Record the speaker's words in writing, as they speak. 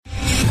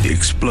the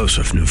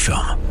explosive new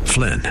film,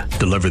 Flynn,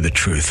 Deliver the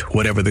Truth,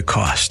 Whatever the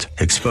Cost,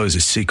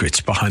 exposes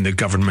secrets behind the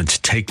government's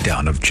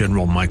takedown of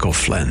General Michael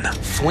Flynn.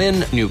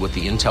 Flynn knew what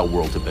the intel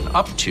world had been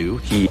up to.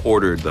 He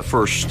ordered the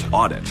first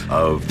audit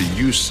of the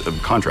use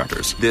of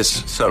contractors.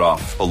 This set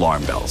off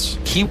alarm bells.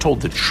 He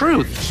told the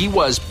truth. He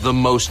was the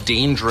most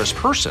dangerous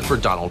person for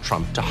Donald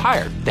Trump to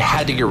hire. They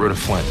had to get rid of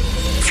Flynn.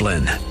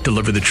 Flynn,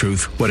 Deliver the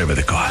Truth, Whatever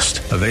the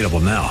Cost. Available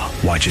now.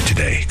 Watch it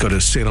today. Go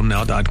to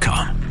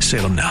salemnow.com.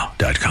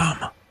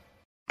 salemnow.com.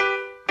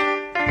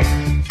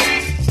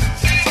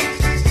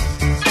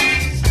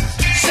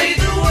 Say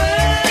the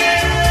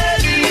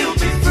word and you'll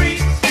be free.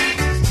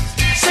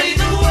 Say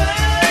the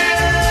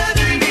word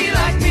and be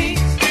like me.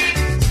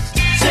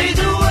 Say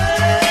the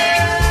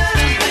word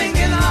and bring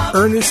it on.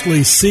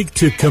 Earnestly seek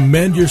to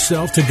commend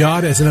yourself to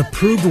God as an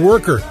approved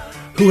worker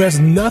who has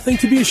nothing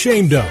to be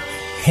ashamed of,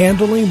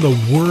 handling the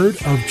word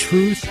of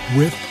truth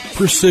with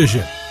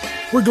precision.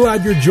 We're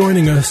glad you're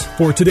joining us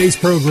for today's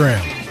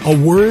program, A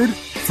Word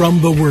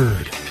from the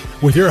Word,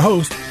 with your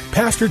host,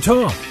 Pastor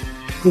Tom,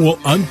 who will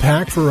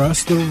unpack for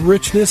us the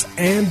richness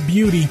and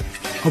beauty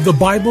of the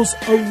Bible's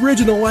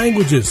original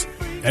languages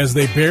as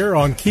they bear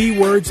on key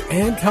words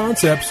and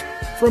concepts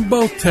from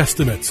both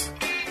Testaments.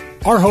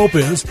 Our hope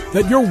is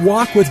that your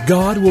walk with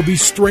God will be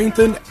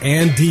strengthened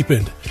and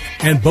deepened,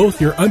 and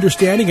both your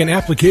understanding and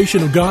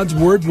application of God's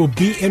Word will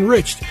be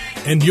enriched,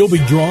 and you'll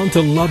be drawn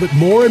to love it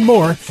more and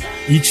more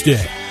each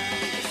day.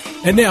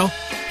 And now,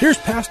 here's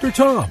Pastor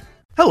Tom.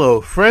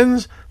 Hello,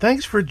 friends.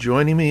 Thanks for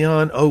joining me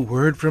on A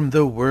Word from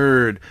the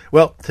Word.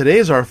 Well, today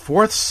is our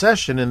fourth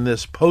session in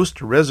this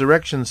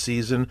post-resurrection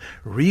season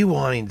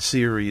Rewind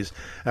series,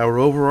 our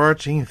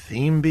overarching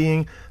theme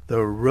being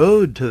the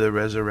road to the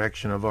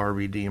resurrection of our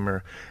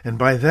Redeemer. And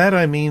by that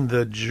I mean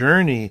the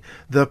journey,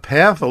 the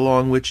path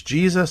along which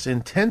Jesus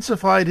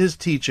intensified his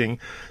teaching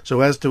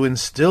so as to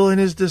instill in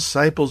his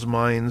disciples'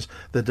 minds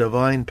the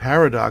divine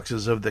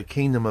paradoxes of the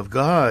kingdom of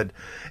God.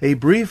 A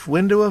brief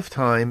window of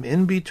time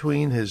in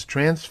between his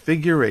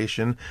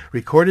transfiguration,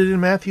 recorded in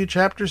Matthew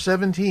chapter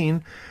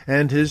 17,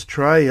 and his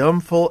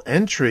triumphal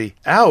entry,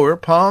 our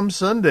Palm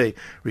Sunday,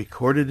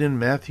 recorded in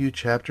Matthew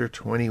chapter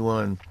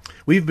 21.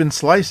 We've been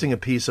slicing a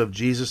piece of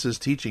Jesus'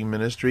 teaching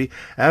ministry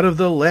out of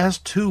the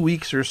last 2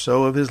 weeks or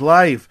so of his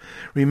life.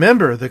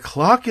 Remember, the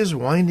clock is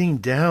winding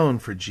down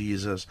for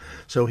Jesus,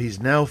 so he's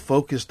now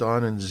focused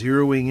on and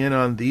zeroing in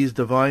on these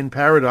divine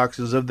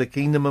paradoxes of the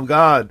kingdom of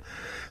God.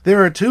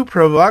 There are two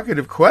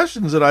provocative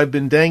questions that I've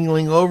been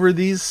dangling over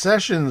these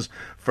sessions.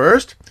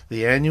 First,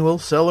 the annual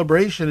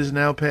celebration is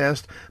now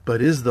past,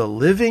 but is the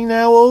living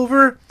now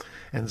over?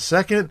 And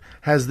second,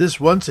 has this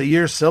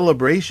once-a-year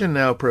celebration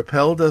now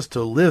propelled us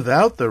to live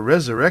out the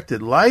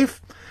resurrected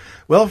life?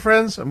 Well,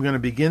 friends, I'm going to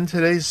begin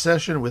today's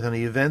session with an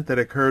event that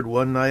occurred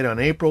one night on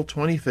April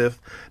 25th,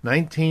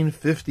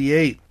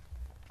 1958.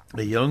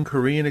 A young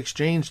Korean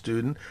exchange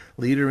student,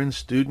 leader in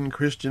student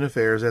Christian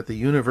affairs at the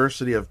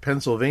University of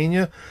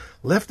Pennsylvania,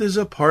 left his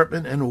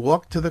apartment and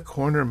walked to the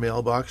corner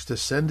mailbox to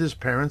send his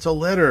parents a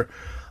letter.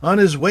 On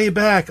his way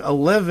back,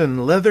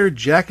 11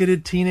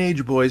 leather-jacketed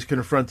teenage boys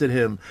confronted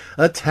him,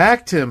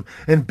 attacked him,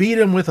 and beat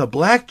him with a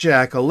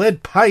blackjack, a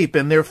lead pipe,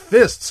 and their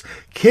fists,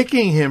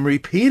 kicking him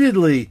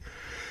repeatedly.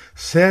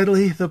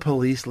 Sadly, the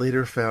police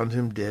later found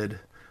him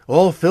dead.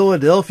 All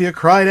Philadelphia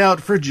cried out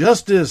for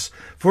justice,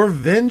 for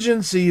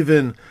vengeance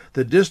even.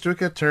 The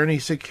district attorney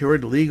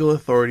secured legal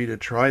authority to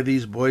try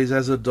these boys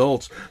as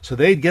adults so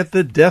they'd get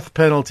the death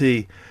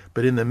penalty.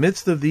 But in the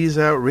midst of these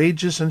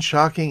outrageous and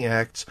shocking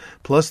acts,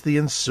 plus the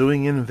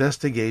ensuing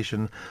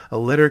investigation, a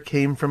letter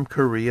came from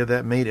Korea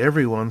that made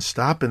everyone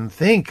stop and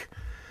think.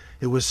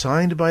 It was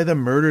signed by the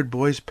murdered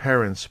boys'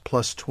 parents,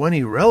 plus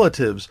 20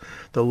 relatives.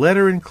 The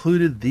letter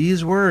included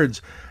these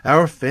words: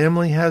 "Our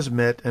family has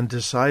met and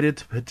decided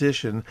to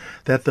petition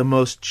that the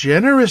most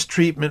generous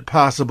treatment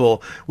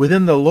possible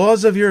within the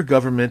laws of your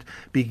government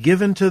be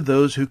given to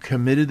those who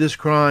committed this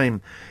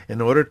crime. In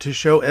order to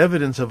show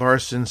evidence of our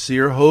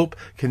sincere hope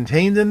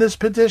contained in this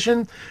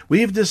petition,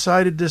 we've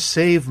decided to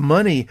save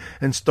money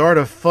and start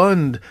a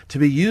fund to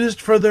be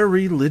used for the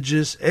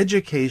religious,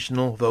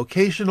 educational,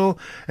 vocational,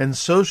 and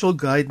social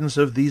guidance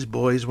of these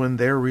boys when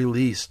they're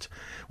released.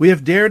 We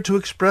have dared to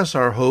express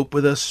our hope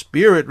with a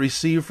spirit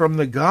received from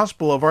the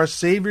gospel of our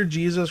Savior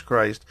Jesus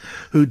Christ,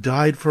 who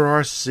died for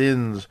our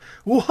sins."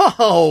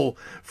 Whoa!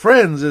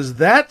 Friends, is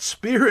that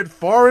spirit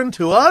foreign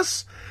to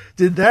us?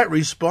 Did that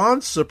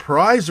response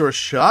surprise or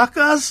shock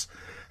us?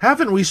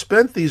 Haven't we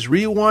spent these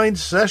rewind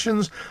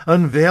sessions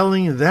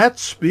unveiling that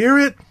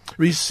spirit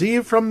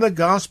received from the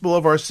gospel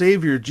of our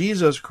Savior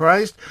Jesus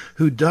Christ,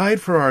 who died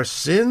for our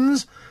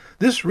sins?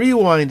 This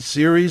rewind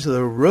series,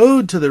 The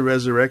Road to the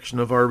Resurrection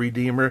of Our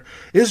Redeemer,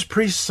 is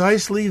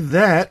precisely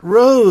that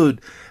road.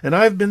 And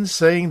I've been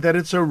saying that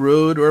it's a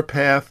road or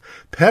path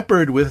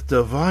peppered with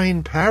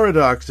divine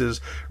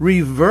paradoxes,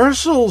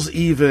 reversals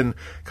even,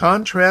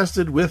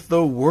 contrasted with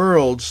the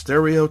world's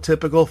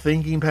stereotypical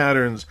thinking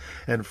patterns.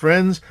 And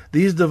friends,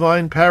 these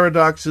divine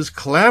paradoxes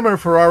clamor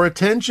for our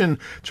attention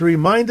to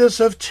remind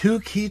us of two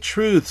key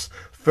truths.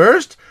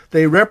 First,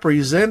 they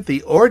represent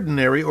the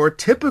ordinary or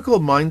typical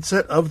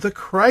mindset of the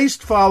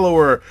Christ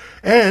follower.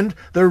 And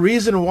the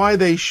reason why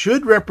they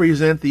should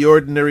represent the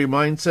ordinary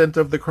mindset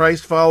of the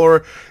Christ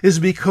follower is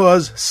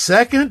because,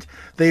 second,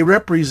 they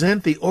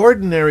represent the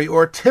ordinary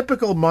or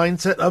typical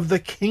mindset of the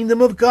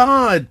kingdom of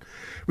God.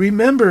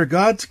 Remember,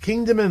 God's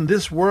kingdom and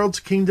this world's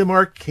kingdom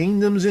are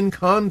kingdoms in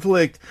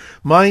conflict,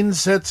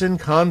 mindsets in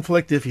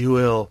conflict, if you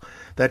will.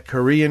 That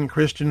Korean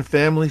Christian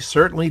family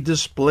certainly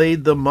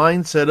displayed the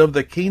mindset of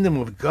the kingdom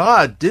of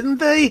God, didn't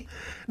they?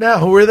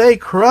 Now, were they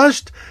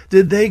crushed?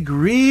 Did they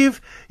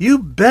grieve? You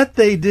bet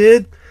they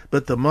did.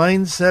 But the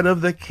mindset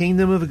of the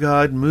kingdom of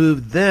God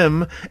moved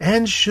them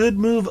and should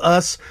move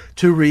us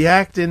to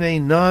react in a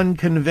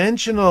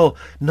non-conventional,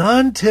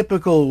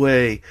 non-typical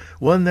way,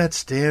 one that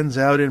stands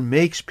out and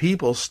makes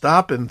people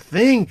stop and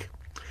think.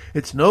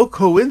 It's no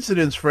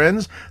coincidence,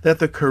 friends, that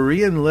the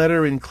Korean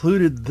letter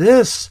included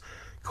this.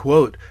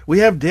 Quote, "We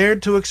have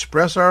dared to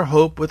express our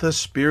hope with a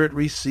spirit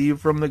received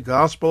from the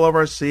gospel of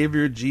our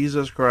Savior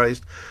Jesus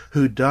Christ,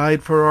 who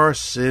died for our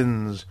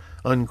sins."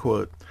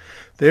 Unquote.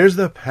 There's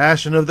the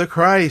passion of the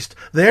Christ.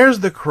 There's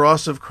the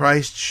cross of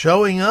Christ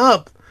showing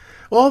up.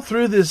 All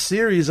through this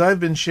series, I've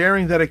been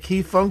sharing that a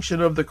key function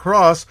of the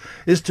cross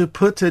is to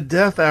put to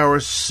death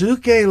our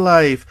suke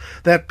life,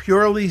 that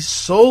purely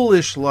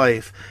soulish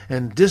life,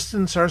 and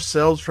distance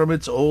ourselves from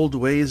its old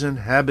ways and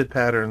habit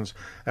patterns.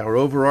 Our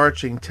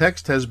overarching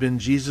text has been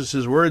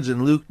Jesus' words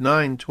in Luke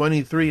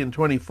 9:23 and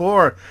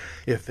 24.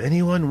 "If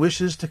anyone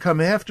wishes to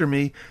come after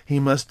me, he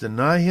must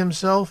deny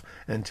himself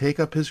and take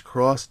up his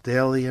cross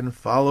daily and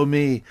follow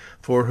me.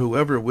 For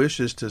whoever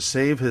wishes to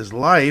save his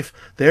life,"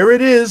 there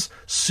it is,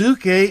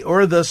 suke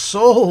or the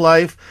soul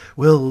life,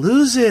 "will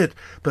lose it.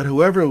 But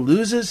whoever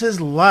loses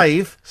his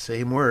life,"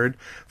 same word,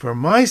 "for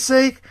my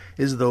sake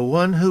is the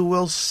one who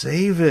will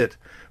save it."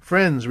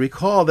 Friends,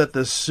 recall that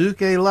the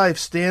suke life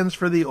stands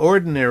for the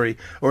ordinary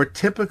or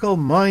typical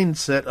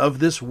mindset of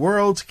this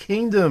world's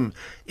kingdom,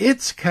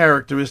 its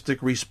characteristic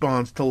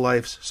response to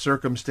life's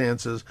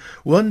circumstances,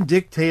 one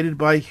dictated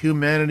by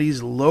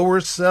humanity's lower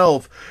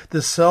self,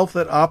 the self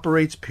that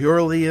operates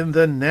purely in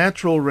the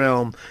natural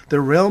realm, the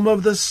realm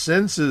of the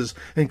senses,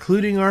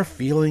 including our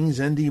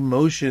feelings and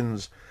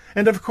emotions.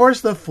 And of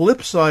course the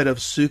flip side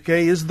of suke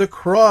is the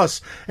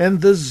cross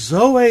and the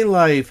Zoe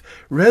life,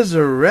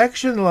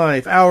 resurrection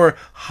life, our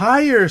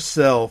higher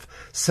self,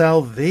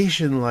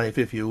 salvation life,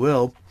 if you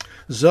will.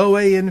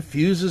 Zoe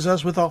infuses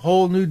us with a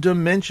whole new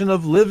dimension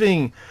of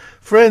living.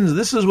 Friends,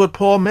 this is what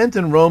Paul meant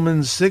in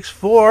Romans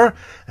 6:4.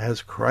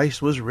 "As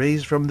Christ was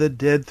raised from the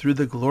dead through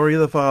the glory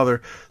of the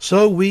Father,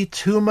 so we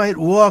too might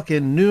walk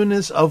in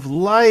newness of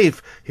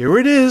life." Here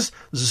it is,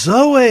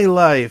 Zoe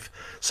life.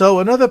 So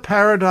another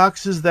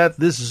paradox is that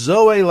this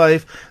Zoe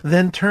life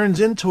then turns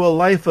into a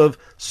life of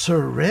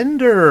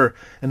surrender.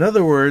 In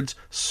other words,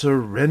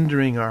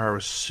 surrendering our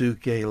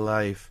suke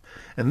life.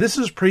 And this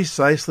is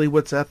precisely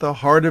what's at the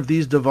heart of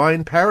these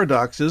divine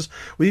paradoxes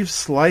we've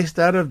sliced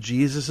out of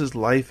Jesus'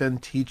 life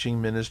and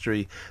teaching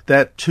ministry.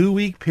 That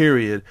 2-week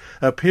period,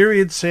 a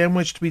period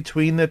sandwiched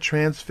between the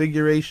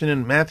transfiguration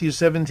in Matthew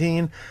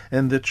 17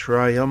 and the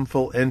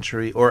triumphal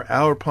entry, or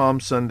our Palm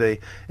Sunday,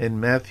 in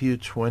Matthew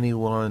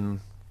 21.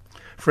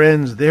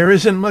 Friends, there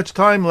isn't much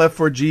time left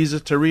for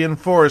Jesus to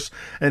reinforce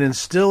and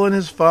instill in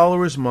his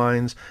followers'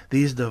 minds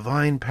these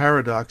divine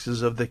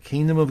paradoxes of the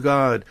kingdom of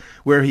God,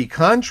 where he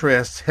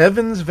contrasts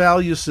heaven's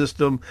value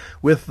system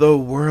with the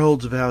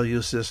world's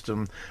value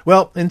system.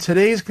 Well, in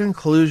today's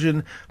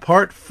conclusion,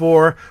 part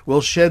 4 will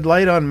shed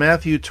light on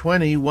Matthew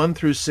 20, 1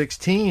 through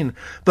 16.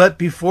 But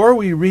before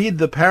we read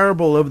the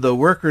parable of the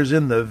workers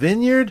in the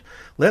vineyard,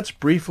 let's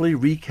briefly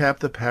recap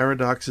the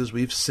paradoxes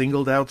we've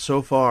singled out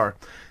so far.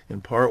 In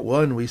part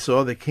 1, we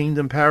saw the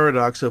kingdom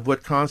paradox of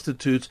what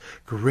constitutes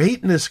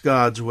greatness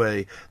God's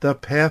way, the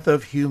path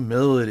of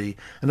humility.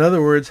 In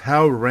other words,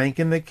 how rank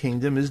in the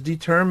kingdom is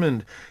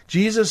determined.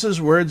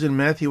 Jesus' words in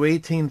Matthew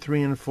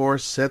 18:3 and 4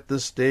 set the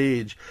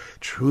stage.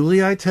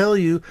 "Truly I tell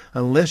you,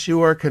 unless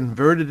you are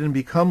converted and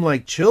become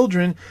like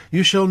children,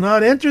 you shall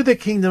not enter the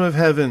kingdom of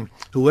heaven.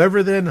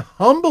 Whoever then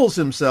humbles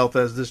himself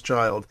as this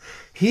child,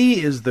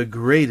 he is the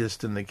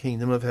greatest in the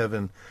kingdom of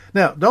heaven."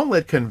 Now, don't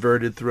let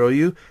converted throw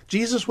you.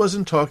 Jesus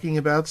wasn't talking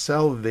about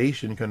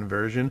salvation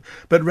conversion,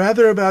 but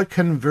rather about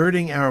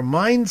converting our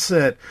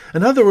mindset.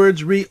 In other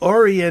words,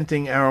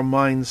 reorienting our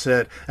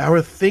mindset,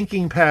 our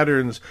thinking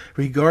patterns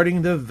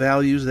regarding the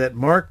values that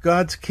mark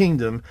God's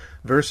kingdom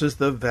versus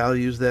the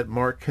values that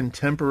mark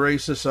contemporary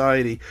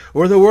society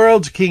or the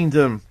world's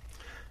kingdom.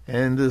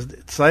 And in the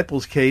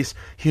disciples' case,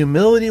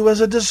 humility was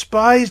a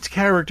despised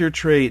character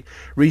trait.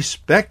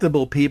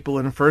 Respectable people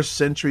in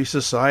first-century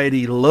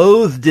society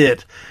loathed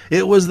it.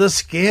 It was the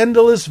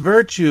scandalous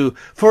virtue,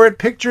 for it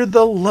pictured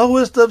the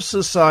lowest of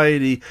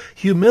society.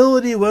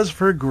 Humility was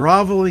for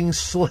groveling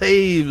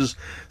slaves.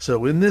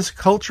 So in this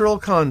cultural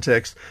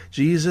context,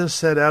 Jesus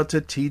set out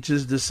to teach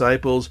his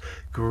disciples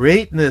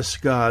greatness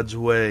God's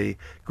way,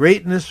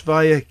 greatness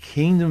via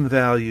kingdom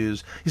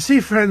values. You see,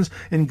 friends,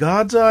 in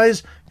God's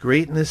eyes,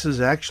 greatness is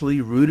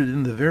actually rooted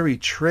in the very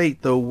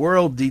trait the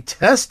world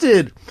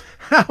detested.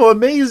 How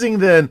amazing,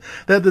 then,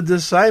 that the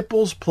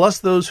disciples, plus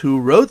those who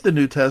wrote the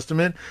New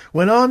Testament,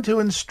 went on to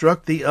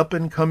instruct the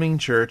up-and-coming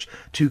church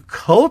to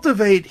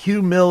cultivate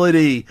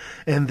humility,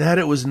 and that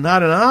it was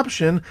not an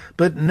option,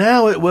 but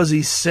now it was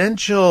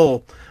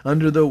essential.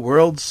 Under the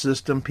world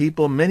system,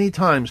 people many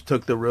times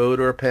took the road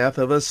or path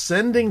of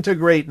ascending to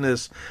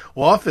greatness,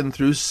 often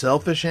through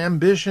selfish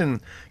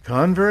ambition.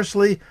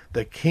 Conversely,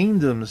 the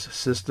kingdom's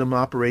system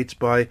operates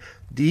by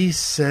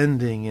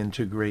descending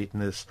into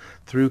greatness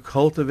through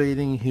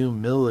cultivating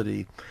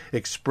humility,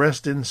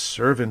 expressed in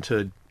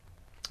servanthood.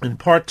 In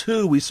part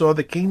 2, we saw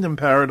the kingdom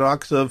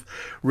paradox of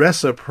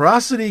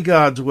reciprocity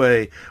God's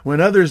way, when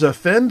others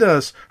offend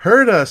us,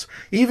 hurt us,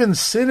 even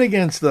sin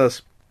against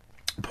us.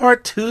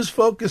 Part 2's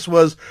focus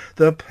was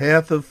the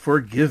path of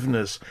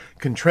forgiveness,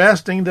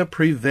 contrasting the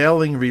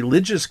prevailing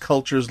religious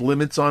culture's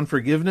limits on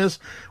forgiveness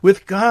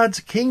with God's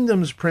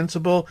kingdom's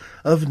principle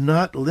of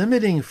not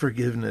limiting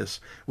forgiveness.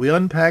 We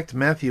unpacked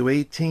Matthew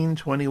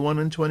 18:21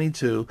 and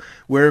 22,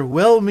 where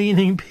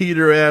well-meaning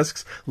Peter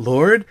asks,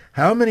 "Lord,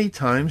 how many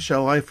times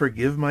shall I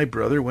forgive my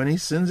brother when he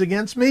sins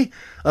against me?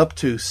 Up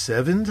to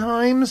 7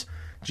 times?"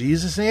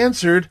 Jesus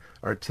answered,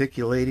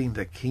 articulating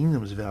the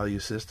kingdom's value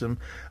system,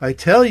 "I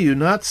tell you,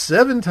 not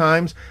 7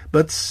 times,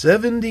 but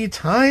 70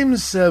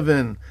 times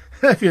 7.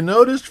 Have you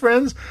noticed,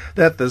 friends,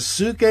 that the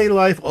suke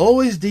life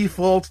always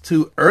defaults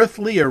to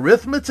earthly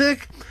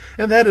arithmetic,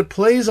 and that it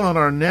plays on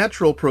our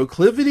natural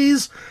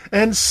proclivities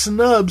and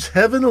snubs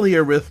heavenly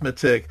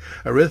arithmetic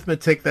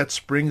that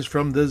springs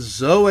from the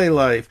Zoe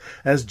life,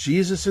 as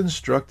Jesus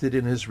instructed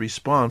in his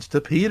response to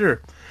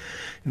Peter?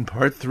 In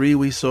part 3,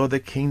 we saw the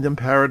kingdom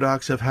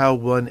paradox of how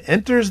one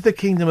enters the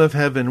kingdom of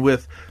heaven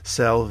with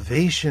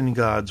salvation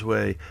God's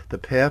way, the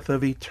path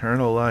of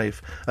eternal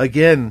life.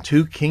 Again,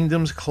 2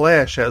 kingdoms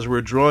clash as we're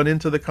drawn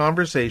into the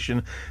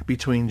conversation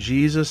between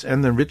Jesus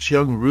and the rich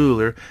young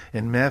ruler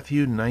in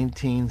Matthew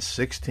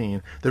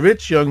 19:16. The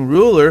rich young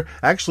ruler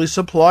actually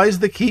supplies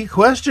the key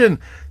question,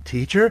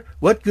 "Teacher,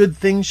 what good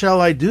thing shall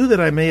I do that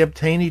I may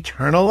obtain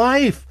eternal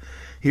life?"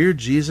 Here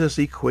Jesus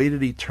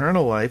equated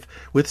eternal life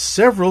with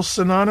several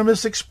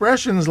synonymous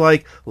expressions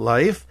like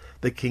life,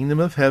 the kingdom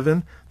of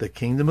heaven, the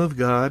kingdom of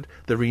God,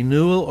 the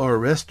renewal or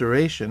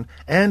restoration,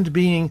 and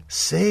being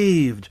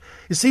saved.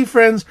 You see,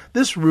 friends,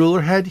 this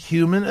ruler had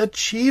human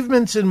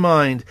achievements in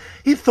mind.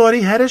 He thought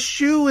he had a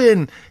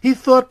shoe-in. He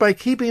thought by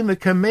keeping the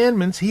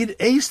commandments he'd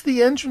ace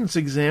the entrance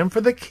exam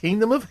for the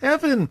kingdom of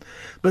heaven.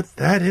 But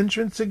that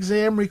entrance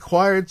exam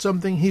required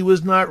something he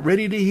was not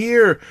ready to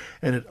hear,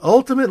 and it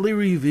ultimately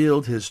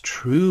revealed his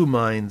true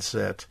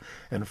mindset.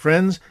 And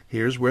friends,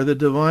 here's where the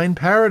divine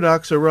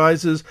paradox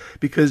arises,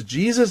 because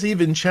Jesus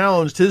even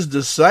challenged his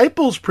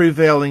disciples'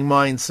 prevailing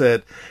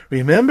mindset.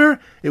 Remember,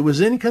 it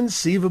was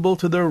inconceivable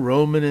to the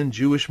Roman and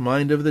Jewish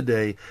mind of the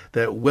day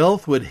that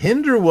wealth would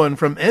hinder one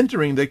from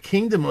entering the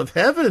kingdom of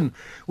heaven.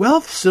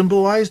 Wealth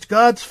symbolized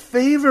God's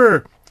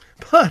favor.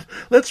 But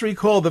let's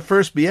recall the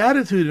first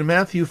beatitude in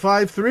Matthew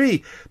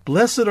 5:3.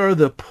 "Blessed are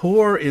the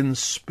poor in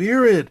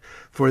spirit,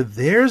 for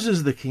theirs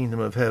is the kingdom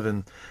of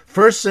heaven."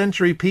 First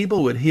century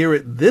people would hear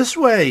it this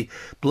way: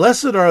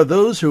 "Blessed are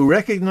those who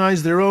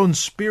recognize their own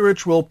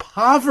spiritual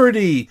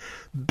poverty,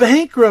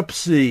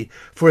 bankruptcy,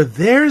 for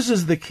theirs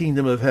is the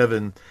kingdom of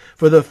heaven."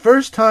 For the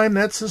first time,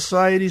 that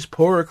society's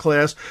poorer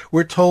class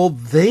were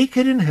told they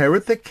could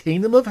inherit the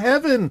kingdom of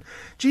heaven.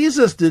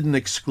 Jesus didn't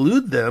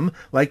exclude them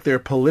like their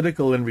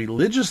political and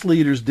religious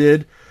leaders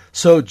did.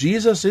 So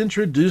Jesus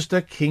introduced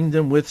a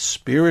kingdom with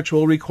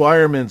spiritual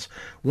requirements.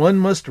 One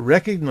must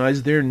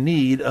recognize their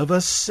need of a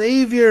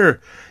savior.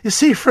 You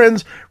see,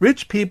 friends,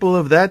 rich people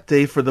of that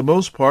day, for the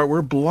most part,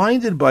 were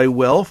blinded by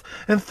wealth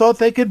and thought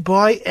they could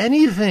buy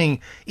anything,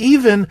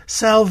 even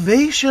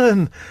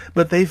salvation.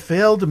 But they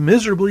failed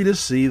miserably to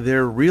see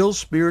their real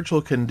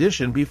spiritual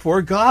condition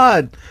before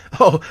God.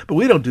 Oh, but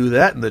we don't do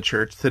that in the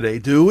church today,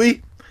 do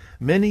we?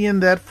 Many in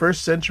that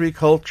first century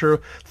culture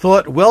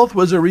thought wealth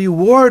was a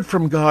reward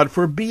from God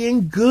for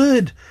being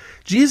good.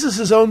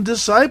 Jesus' own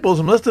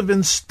disciples must have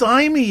been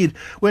stymied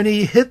when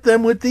he hit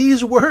them with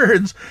these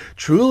words,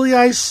 "Truly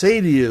I say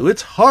to you,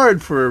 it's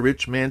hard for a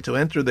rich man to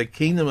enter the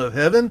kingdom of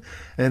heaven."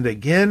 And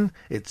again,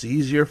 it's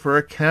easier for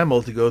a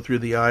camel to go through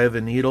the eye of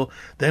a needle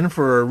than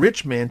for a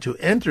rich man to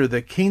enter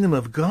the kingdom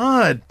of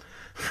God.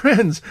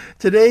 Friends,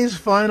 today's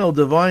final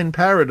divine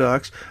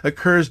paradox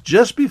occurs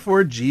just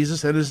before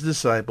Jesus and his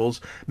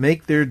disciples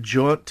make their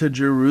jaunt to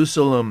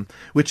Jerusalem,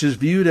 which is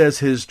viewed as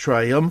his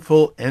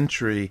triumphal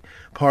entry.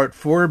 Part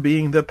 4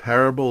 being the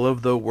parable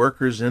of the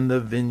workers in the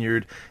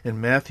vineyard in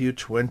Matthew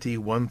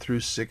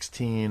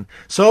 20:1-16.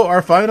 So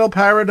our final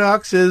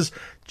paradox is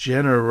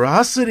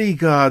generosity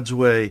God's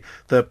way,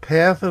 the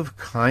path of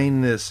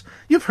kindness.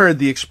 You've heard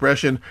the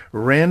expression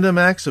random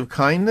acts of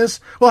kindness.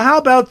 Well, how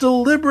about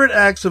deliberate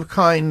acts of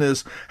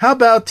kindness? How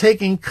about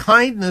taking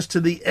kindness to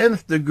the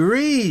nth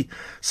degree?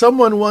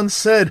 Someone once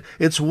said,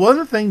 it's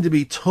one thing to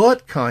be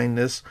taught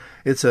kindness,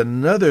 it's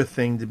another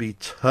thing to be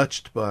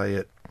touched by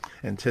it.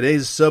 and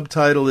today's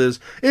subtitle is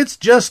It's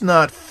Just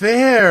Not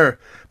Fair.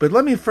 But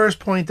let me first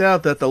point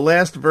out that the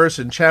last verse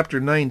in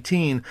chapter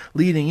 19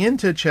 leading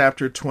into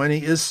chapter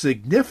 20 is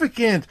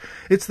significant.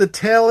 It's the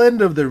tail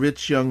end of the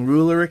rich young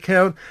ruler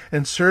account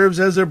and serves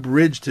as a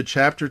bridge to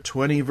chapter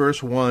 20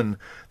 verse 1.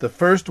 The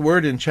first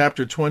word in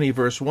chapter 20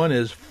 verse 1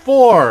 is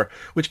for,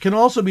 which can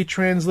also be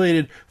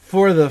translated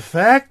for the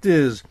fact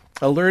is,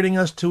 alerting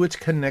us to its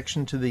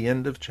connection to the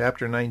end of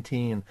chapter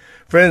 19.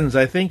 Friends,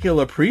 I think you'll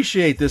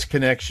appreciate this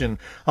connection.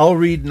 I'll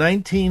read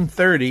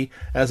 19:30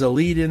 as a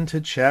lead-in to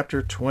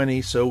chapter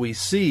 20 so we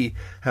see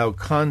how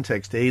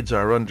context aids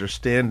our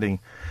understanding.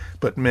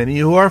 But many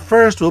who are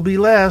first will be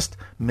last,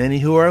 many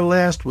who are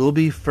last will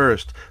be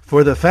first.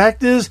 For the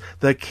fact is,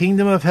 the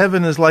kingdom of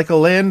heaven is like a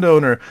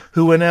landowner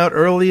who went out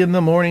early in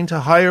the morning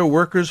to hire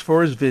workers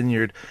for his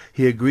vineyard.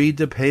 He agreed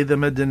to pay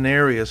them a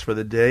denarius for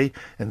the day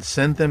and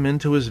sent them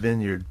into his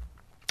vineyard.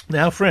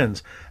 Now,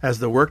 friends, as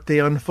the workday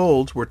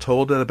unfolds, we're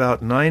told that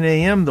about 9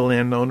 a.m. the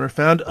landowner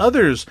found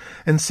others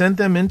and sent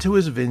them into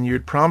his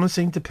vineyard,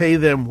 promising to pay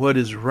them what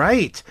is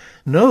right.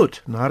 Note,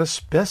 not a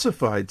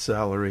specified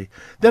salary.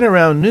 Then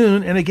around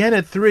noon, and again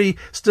at 3,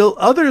 still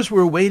others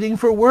were waiting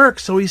for work,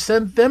 so he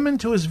sent them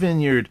into his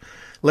vineyard.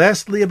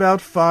 Lastly,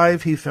 about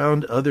 5, he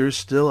found others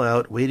still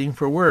out waiting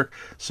for work,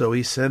 so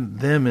he sent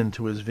them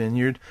into his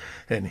vineyard.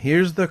 And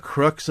here's the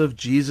crux of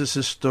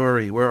Jesus'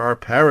 story, where our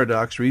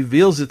paradox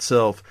reveals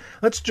itself.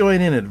 Let's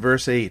join in at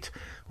verse 8.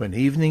 When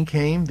evening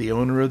came, the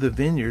owner of the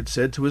vineyard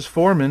said to his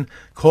foreman,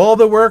 "Call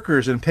the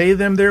workers and pay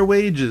them their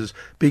wages,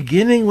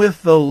 beginning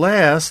with the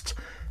last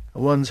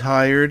ones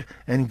hired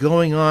and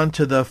going on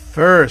to the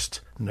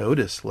first."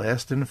 Notice,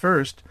 last and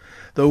first.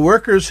 The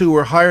workers who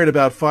were hired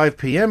about 5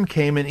 p.m.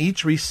 came and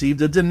each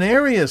received a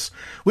denarius,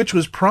 which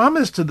was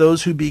promised to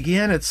those who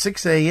began at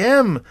 6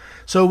 a.m.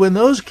 So when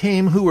those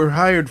came who were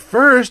hired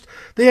first,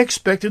 they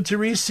expected to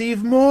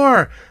receive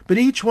more, but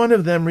each one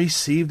of them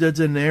received a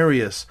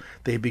denarius.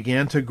 They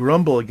began to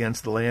grumble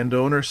against the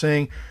landowner,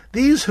 saying,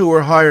 "These who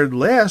were hired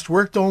last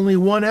worked only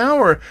 1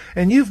 hour,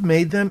 and you've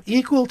made them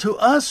equal to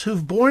us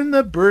who've borne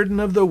the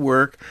burden of the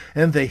work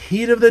and the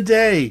heat of the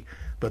day."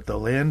 But the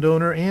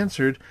landowner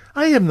answered,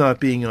 "I am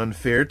not being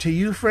unfair to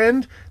you,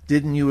 friend.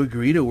 Didn't you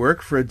agree to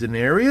work for a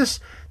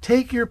denarius?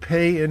 Take your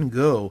pay and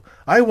go.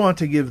 I want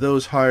to give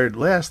those hired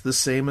last the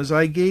same as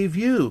I gave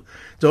you.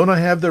 Don't I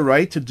have the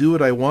right to do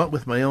what I want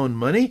with my own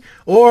money?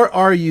 Or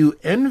are you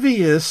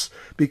envious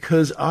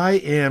because I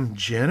am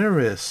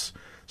generous?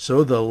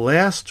 So the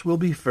last will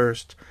be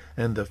first,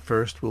 and the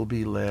first will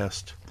be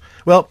last."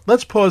 Well,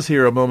 let's pause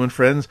here a moment,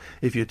 friends.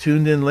 If you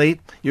tuned in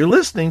late, you're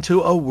listening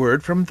to A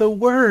Word from the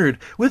Word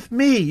with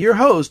me, your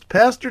host,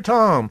 Pastor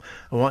Tom.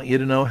 I want you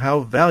to know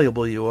how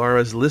valuable you are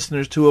as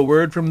listeners to A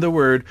Word from the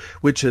Word,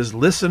 which is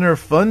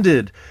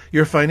listener-funded.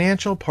 Your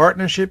financial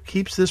partnership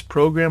keeps this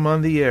program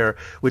on the air,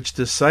 which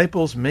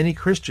disciples many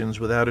Christians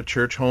without a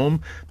church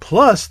home,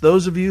 plus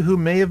those of you who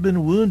may have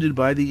been wounded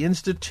by the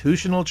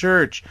institutional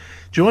church.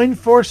 Join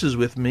forces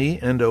with me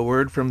and A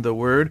Word from the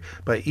Word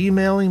by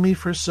emailing me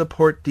for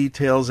support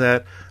details at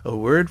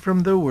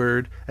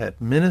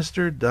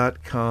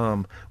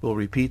awordfromtheword@minister.com. We'll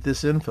repeat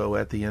this info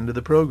at the end of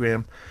the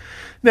program.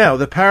 Now,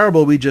 the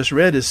parable we just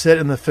read is set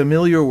in the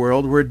familiar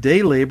world where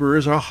day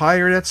laborers are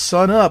hired at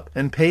sun-up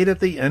and paid at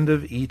the end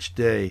of each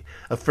day.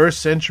 A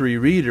first-century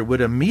reader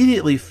would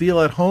immediately feel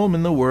at home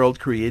in the world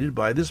created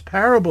by this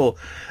parable,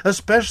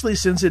 especially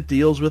since it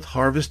deals with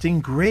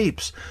harvesting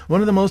grapes,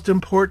 one of the most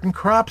important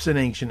crops in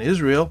ancient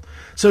Israel.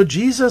 So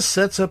Jesus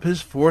sets up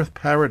his fourth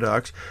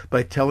paradox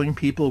by telling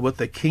people what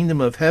the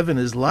kingdom of heaven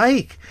is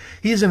like.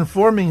 He's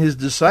informing his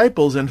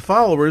disciples and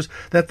followers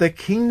that the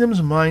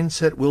kingdom's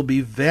mindset will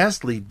be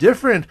vastly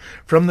different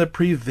from the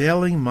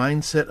prevailing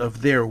mindset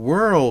of their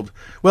world.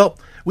 Well,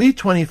 we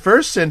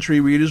 21st century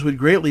readers would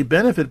greatly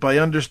benefit by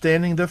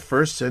understanding the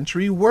first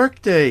century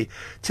workday,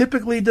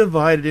 typically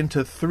divided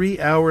into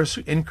 3-hour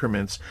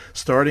increments,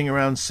 starting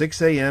around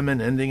 6 a.m.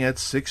 and ending at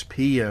 6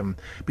 p.m.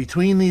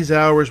 Between these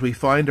hours, we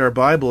find our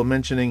Bible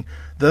mentioning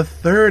the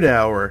 3rd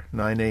hour,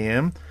 9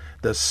 a.m.,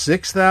 the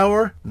 6th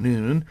hour,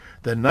 noon,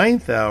 the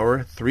 9th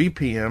hour, 3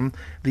 p.m.,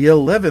 the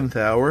 11th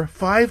hour,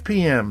 5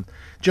 p.m.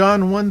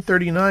 John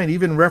 1:39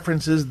 even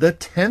references the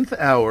 10th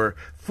hour,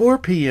 4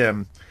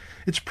 p.m.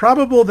 It's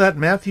probable that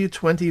Matthew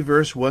 20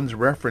 verse 1's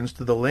reference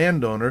to the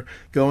landowner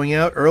going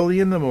out early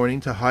in the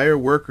morning to hire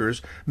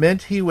workers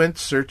meant he went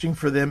searching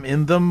for them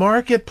in the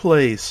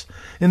marketplace.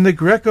 In the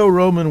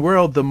Greco-Roman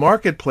world, the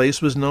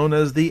marketplace was known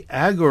as the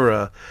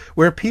agora,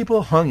 where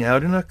people hung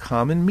out in a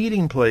common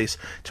meeting place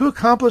to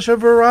accomplish a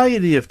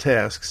variety of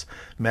tasks.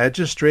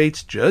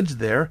 Magistrates judged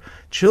there,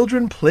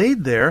 children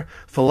played there,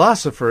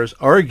 philosophers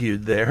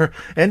argued there,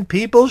 and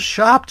people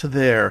shopped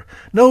there.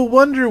 No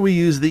wonder we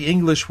use the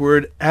English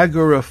word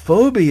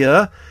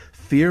agoraphobia,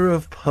 fear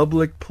of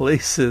public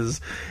places.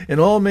 In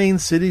all main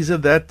cities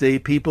of that day,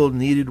 people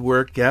needed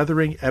work,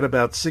 gathering at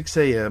about 6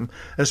 a.m.,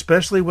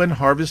 especially when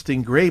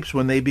harvesting grapes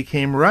when they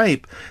became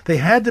ripe. They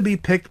had to be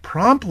picked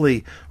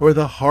promptly, or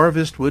the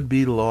harvest would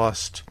be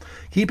lost.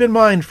 Keep in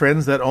mind,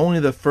 friends, that only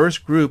the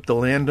first group the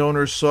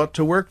landowners sought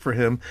to work for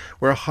him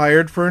were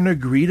hired for an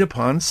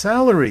agreed-upon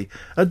salary,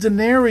 a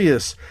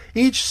denarius.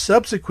 Each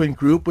subsequent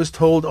group was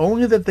told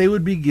only that they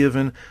would be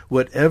given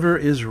whatever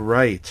is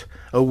right,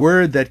 a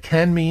word that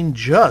can mean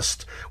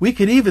just. We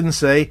could even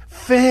say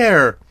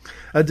fair.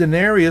 A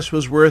denarius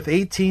was worth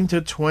 18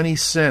 to 20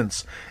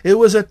 cents. It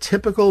was a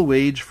typical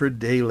wage for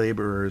day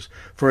laborers.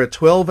 For a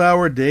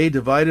 12-hour day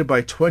divided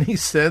by 20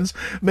 cents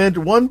meant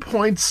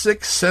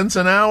 1.6 cents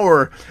an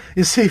hour.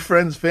 You see,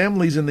 friends,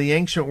 families in the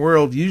ancient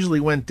world usually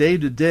went day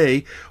to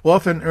day,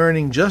 often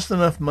earning just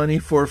enough money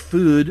for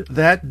food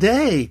that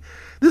day.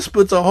 This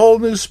puts a whole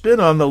new spin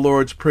on the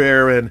Lord's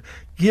Prayer and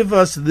 "Give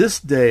us this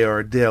day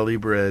our daily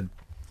bread."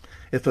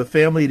 If a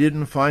family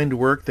didn't find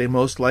work, they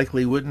most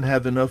likely wouldn't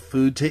have enough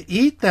food to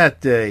eat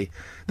that day.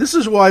 This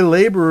is why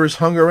laborers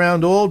hung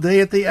around all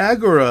day at the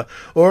agora,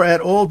 or at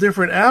all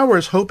different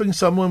hours, hoping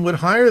someone would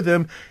hire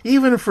them,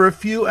 even for a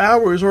few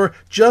hours or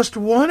just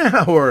 1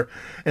 hour.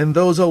 And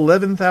those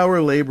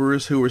 11th-hour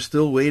laborers who were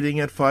still waiting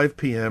at 5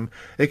 p.m.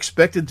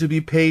 expected to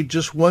be paid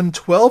just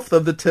 1/12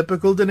 of the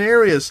typical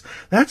denarius.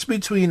 That's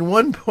between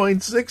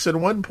 1.6 and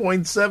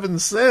 1.7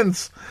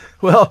 cents.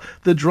 Well,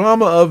 the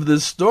drama of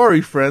this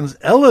story, friends,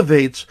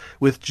 elevates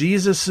with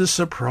Jesus'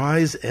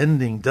 surprise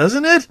ending,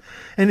 doesn't it?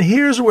 And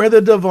here's where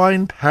the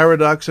divine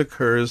paradox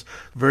occurs,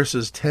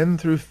 verses 10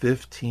 through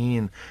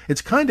 15.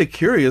 It's kind of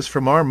curious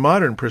from our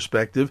modern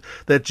perspective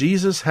that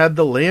Jesus had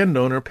the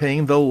landowner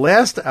paying the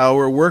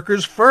last-hour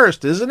workers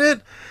first, isn't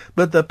it?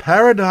 But the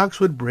paradox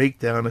would break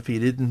down if he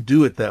didn't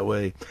do it that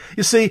way.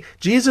 You see,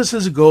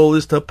 Jesus' goal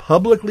is to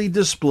publicly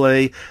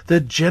display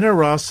the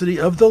generosity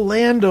of the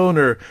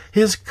landowner,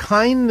 his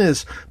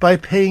kindness, by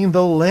paying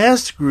the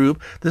last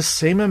group the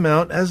same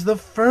amount as the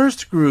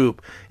first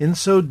group. In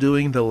so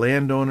doing, the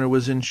landowner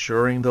was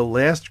ensuring the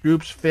last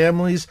group's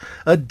families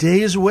a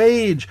day's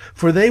wage,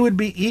 for they would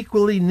be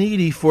equally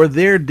needy for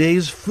their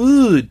day's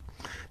food.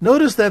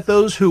 Notice that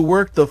those who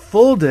worked the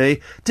full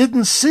day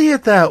didn't see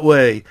it that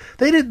way.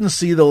 They didn't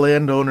see the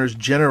landowner's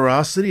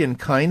generosity and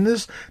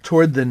kindness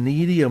toward the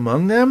needy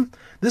among them.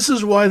 This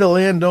is why the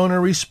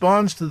landowner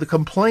responds to the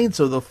complaints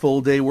of the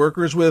full-day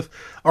workers with,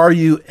 "Are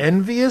you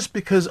envious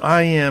because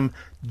I am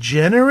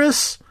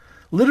generous?"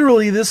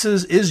 Literally, this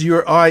is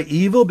your eye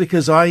evil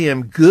because I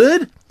am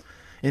good?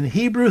 In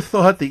Hebrew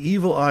thought, the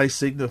evil eye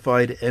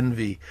signified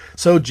envy.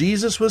 So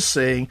Jesus was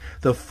saying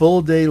the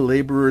full-day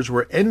laborers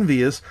were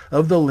envious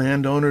of the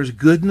landowner's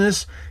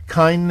goodness,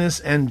 kindness,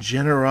 and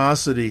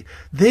generosity.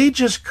 They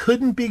just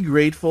couldn't be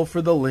grateful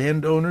for the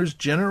landowner's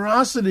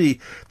generosity.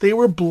 They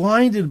were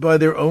blinded by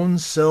their own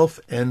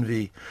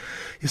self-envy.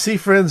 You see,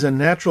 friends, a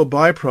natural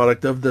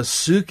byproduct of the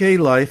suke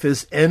life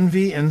is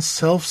envy and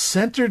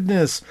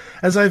self-centeredness.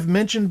 As I've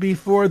mentioned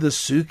before, the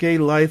suke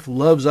life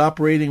loves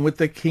operating with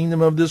the kingdom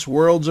of this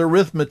world's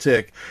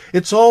arithmetic.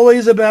 It's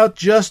always about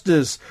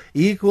justice,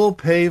 equal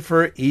pay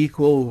for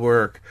equal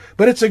work.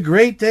 But it's a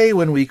great day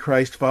when we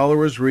Christ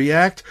followers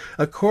react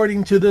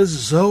according to the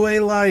Zoe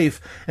life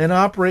and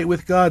operate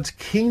with God's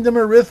kingdom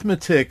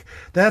arithmetic.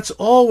 That's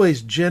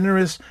always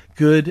generous,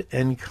 good,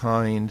 and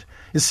kind.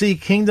 You see,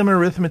 kingdom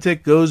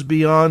arithmetic goes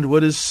beyond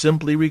what is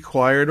simply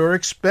required or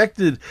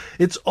expected.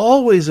 It's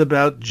always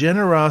about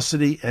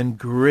generosity and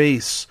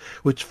grace,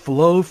 which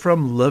flow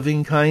from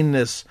loving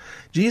kindness.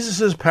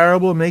 Jesus'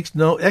 parable makes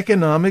no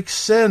economic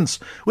sense,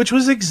 which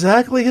was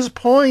exactly his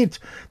point.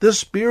 The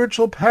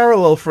spiritual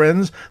parallel,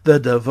 friends, the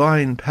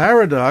divine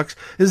paradox,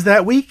 is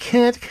that we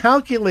can't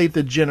calculate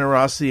the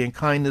generosity and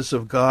kindness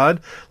of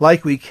God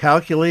like we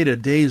calculate a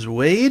day's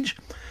wage.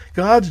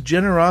 God's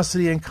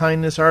generosity and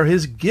kindness are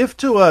his gift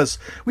to us.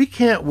 We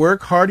can't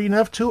work hard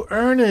enough to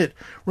earn it.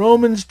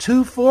 Romans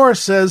 2:4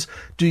 says,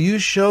 "Do you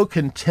show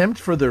contempt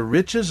for the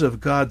riches of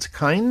God's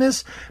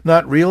kindness,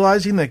 not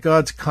realizing that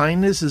God's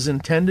kindness is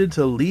intended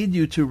to lead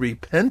you to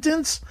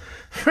repentance?"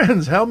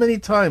 Friends, how many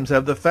times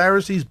have the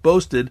Pharisees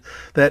boasted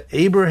that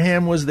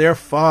Abraham was their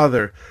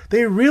father?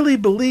 They really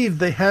believed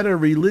they had a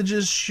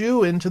religious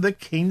shoe into the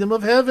kingdom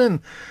of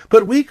heaven.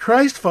 But we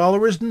Christ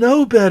followers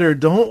know better,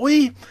 don't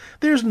we?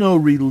 There's no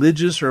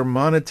religious or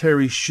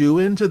monetary shoe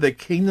into the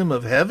kingdom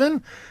of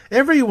heaven.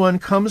 Everyone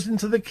comes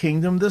into the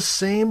kingdom the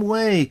same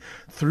way,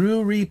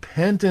 through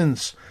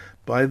repentance.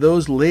 By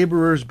those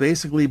laborers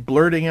basically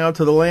blurting out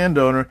to the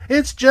landowner,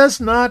 "It's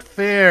just not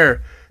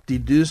fair."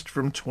 Deduced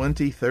from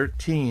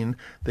 20:13,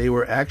 they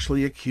were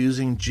actually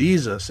accusing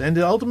Jesus and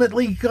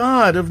ultimately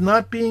God of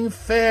not being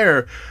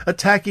fair,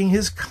 attacking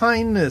his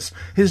kindness,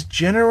 his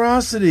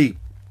generosity.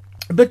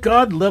 But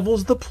God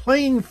levels the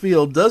playing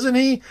field, doesn't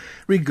he?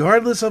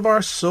 Regardless of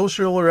our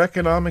social or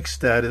economic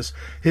status,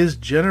 his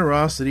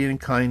generosity and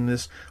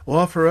kindness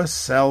offer us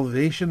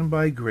salvation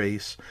by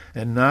grace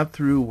and not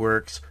through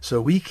works,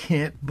 so we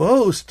can't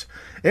boast.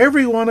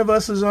 Every one of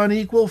us is on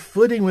equal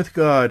footing with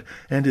God,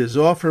 and his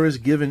offer is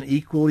given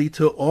equally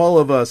to all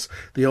of us,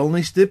 the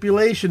only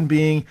stipulation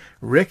being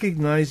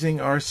recognizing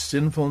our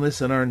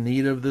sinfulness and our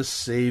need of the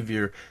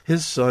Savior,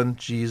 his Son,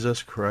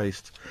 Jesus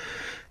Christ.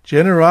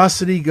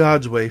 Generosity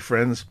God's way,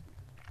 friends.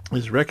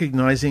 is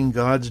recognizing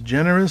God's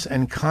generous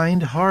and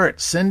kind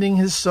heart, sending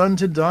his Son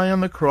to die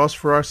on the cross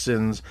for our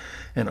sins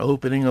and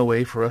opening a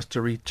way for us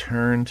to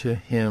return to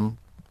him.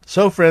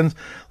 So, friends,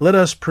 let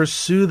us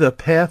pursue the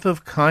path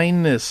of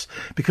kindness,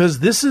 because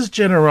this is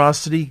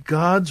generosity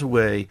God's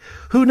way.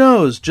 Who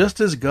knows, just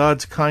as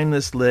God's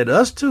kindness led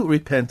us to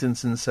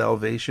repentance and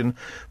salvation,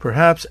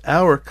 perhaps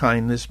our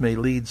kindness may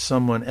lead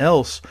someone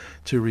else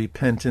to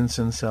repentance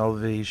and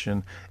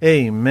salvation.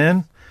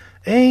 Amen.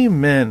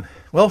 Amen.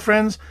 Well,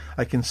 friends,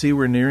 I can see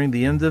we're nearing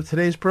the end of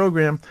today's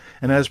program,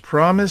 and as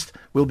promised,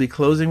 we'll be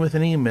closing with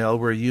an email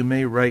where you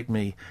may write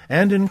me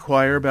and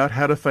inquire about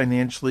how to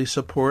financially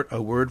support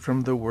A Word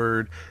from the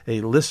Word,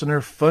 a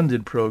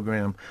listener-funded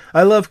program.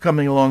 I love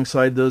coming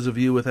alongside those of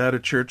you without a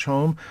church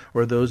home,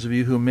 or those of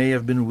you who may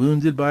have been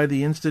wounded by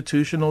the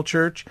institutional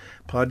church.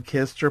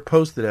 Podcasts are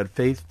posted at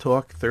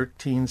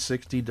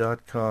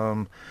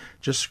faithtalk1360.com.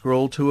 Just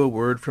scroll to A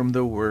Word from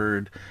the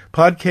Word.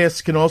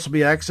 Podcasts can also be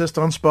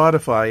accessed on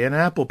Spotify and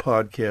Apple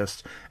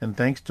Podcasts. And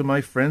thanks to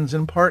my friends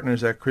and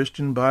partners at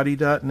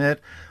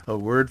ChristianBody.net, A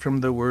Word from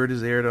the Word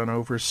is aired on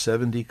over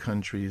 70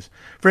 countries.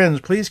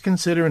 Friends, please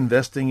consider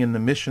investing in the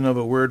mission of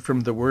A Word from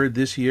the Word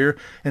this year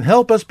and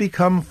help us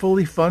become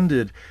fully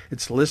funded.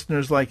 It's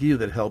listeners like you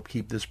that help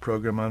keep this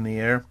program on the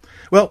air.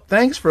 Well,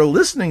 thanks for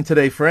listening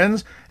today,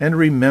 friends. And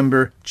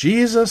remember,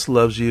 Jesus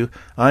loves you.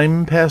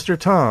 I'm Pastor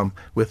Tom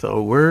with A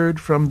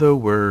Word from the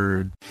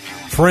Word.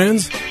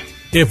 Friends,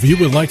 if you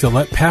would like to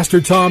let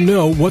Pastor Tom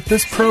know what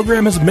this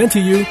program has meant to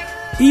you,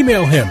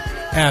 email him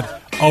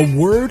at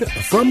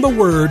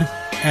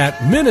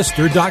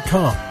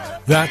awordfromtheword@minister.com.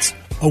 That's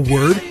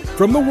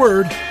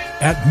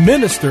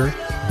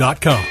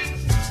awordfromtheword@minister.com.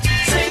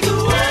 Say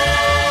the word.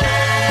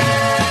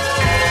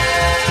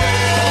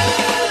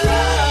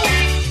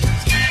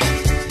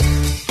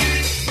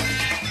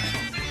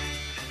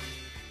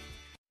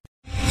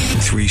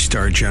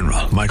 3-star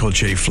General Michael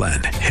J.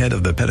 Flynn, head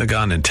of the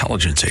Pentagon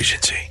Intelligence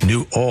Agency,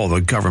 knew all the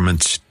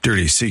government's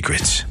dirty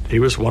secrets. He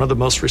was one of the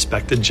most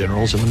respected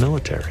generals in the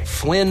military.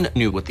 Flynn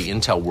knew what the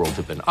intel world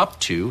had been up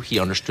to. He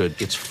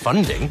understood its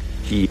funding.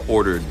 He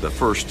ordered the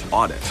first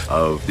audit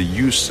of the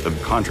use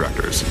of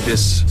contractors.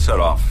 This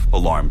set off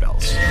alarm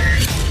bells.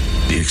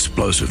 The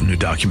explosive new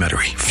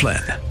documentary,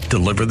 Flynn,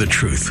 Deliver the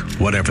Truth,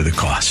 Whatever the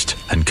Cost,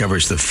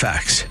 uncovers the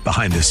facts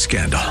behind this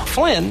scandal.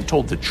 Flynn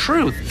told the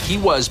truth. He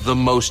was the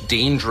most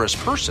dangerous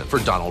person for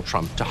Donald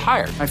Trump to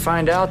hire. I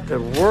find out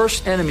the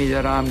worst enemy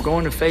that I'm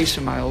going to face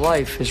in my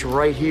life is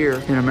right here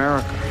in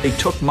America. They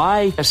took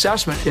my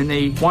assessment and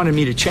they wanted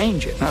me to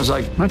change it. And I was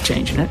like, I'm not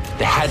changing it.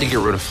 They had to get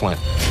rid of Flynn.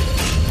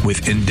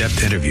 With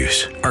in-depth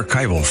interviews,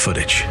 archival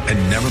footage,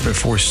 and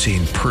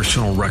never-before-seen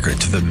personal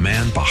records of the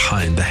man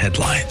behind the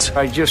headlines.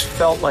 I just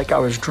felt like I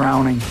was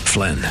drowning.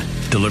 Flynn,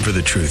 Deliver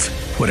the Truth,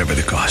 Whatever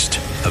the Cost.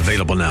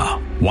 Available now.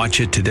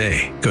 Watch it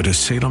today. Go to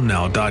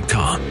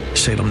salemnow.com.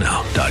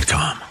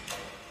 salemnow.com.